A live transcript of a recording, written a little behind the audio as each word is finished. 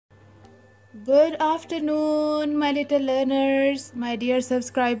Good afternoon, my little learners, my dear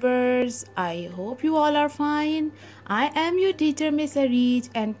subscribers. I hope you all are fine. I am your teacher, Miss Arij,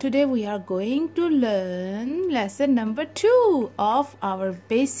 and today we are going to learn lesson number 2 of our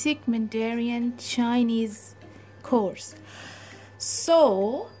basic Mandarian Chinese course.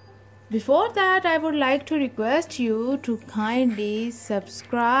 So, before that, I would like to request you to kindly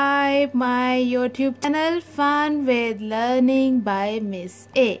subscribe my YouTube channel Fun with Learning by Miss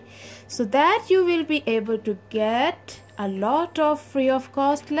A, so that you will be able to get a lot of free of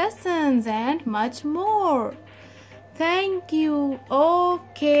cost lessons and much more. Thank you.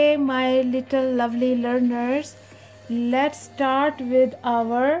 Okay, my little lovely learners, let's start with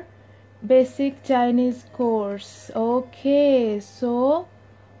our basic Chinese course. Okay, so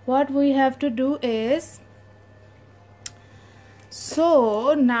what we have to do is,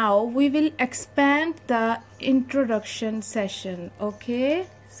 so now we will expand the introduction session. Okay,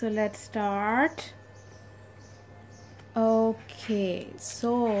 so let's start. Okay,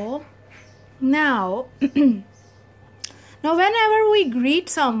 so now now whenever we greet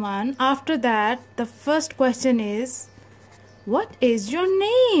someone, after that the first question is, what is your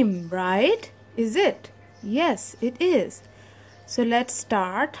name, right? Is it? Yes, it is. So let's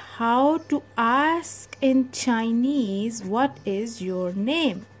start. How to ask in Chinese, what is your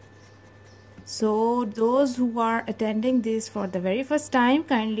name? So those who are attending this for the very first time,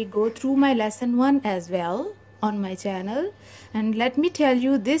 kindly go through my lesson 1 as well on my channel. And let me tell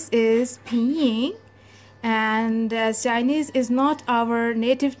you, this is Pinyin, and as Chinese is not our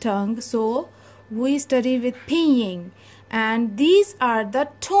native tongue, so we study with Pinyin, and these are the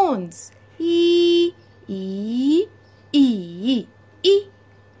tones: E, E, E, E.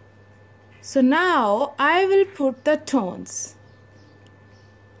 So now I will put the tones.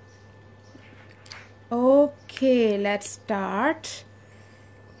 Okay, let's start.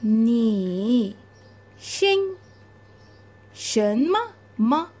 Ni, xing, shenma,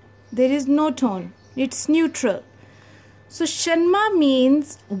 ma. There is no tone. It's neutral. So shenma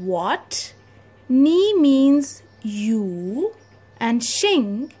means what, ni means you, and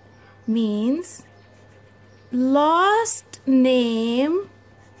xing means last name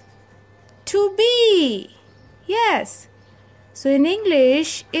to be. Yes. So in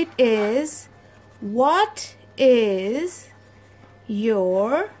English it is, what is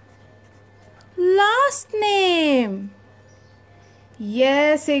your last name?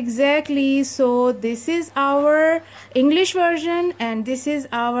 Yes, exactly. So this is our English version and this is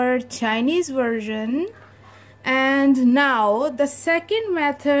our Chinese version. And now the second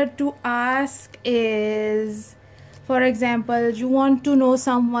method to ask is, for example, you want to know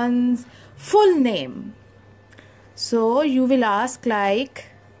someone's full name. So you will ask like,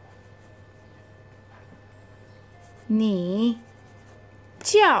你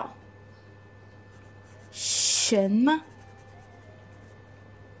叫什么?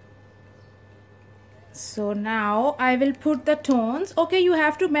 So now I will put the tones. Okay, you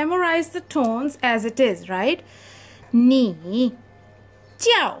have to memorize the tones as it is, right? 你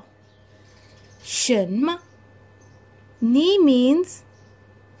叫什么? Ni means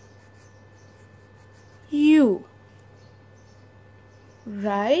you,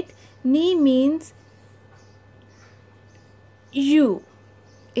 right? Ni means you,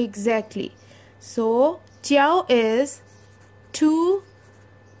 exactly. So 叫 is to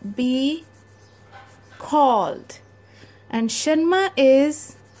be called, and shenma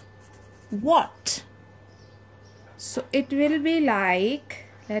is what. So it will be like,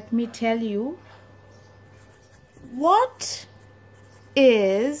 let me tell you, what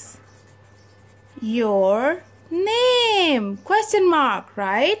is your name? Question mark,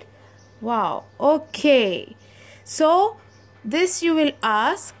 right? Wow. Okay, so this you will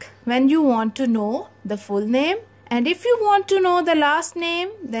ask when you want to know the full name, and if you want to know the last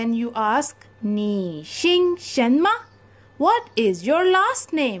name, then you ask 你姓什么? What is your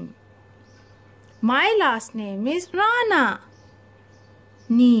last name? My last name is Rana.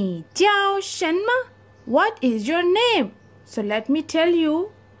 你叫什么? What is your name? So let me tell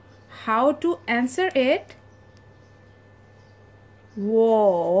you how to answer it.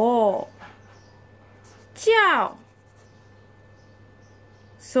 我叫.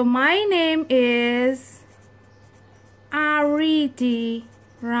 So my name is Ariti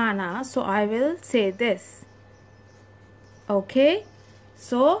Rana. So I will say this. Okay.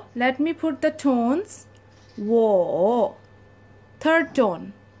 So let me put the tones. 我 third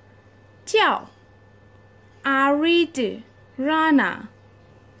tone. 叫 Ariti Rana.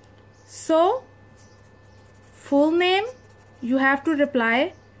 So full name you have to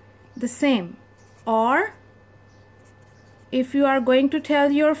reply the same, or if you are going to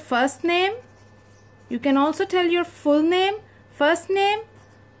tell your first name, you can also tell your full name, first name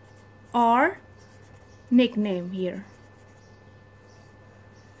or nickname here.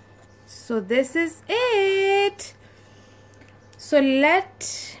 So this is it. So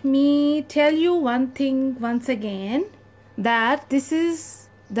let me tell you one thing once again, that this is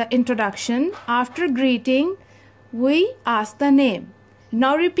the introduction. After greeting, we ask the name.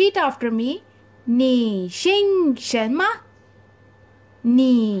 Now repeat after me. 你姓什么？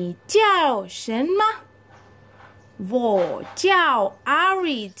你叫什么？我叫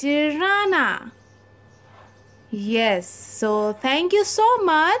Arijana. Yes, so thank you so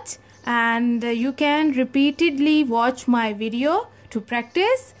much, and you can repeatedly watch my video to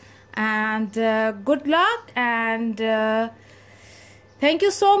practice, and good luck, and thank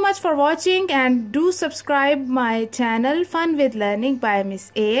you so much for watching, and do subscribe my channel Fun with Learning by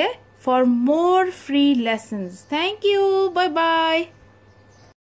Miss A for more free lessons. Thank you. Bye bye.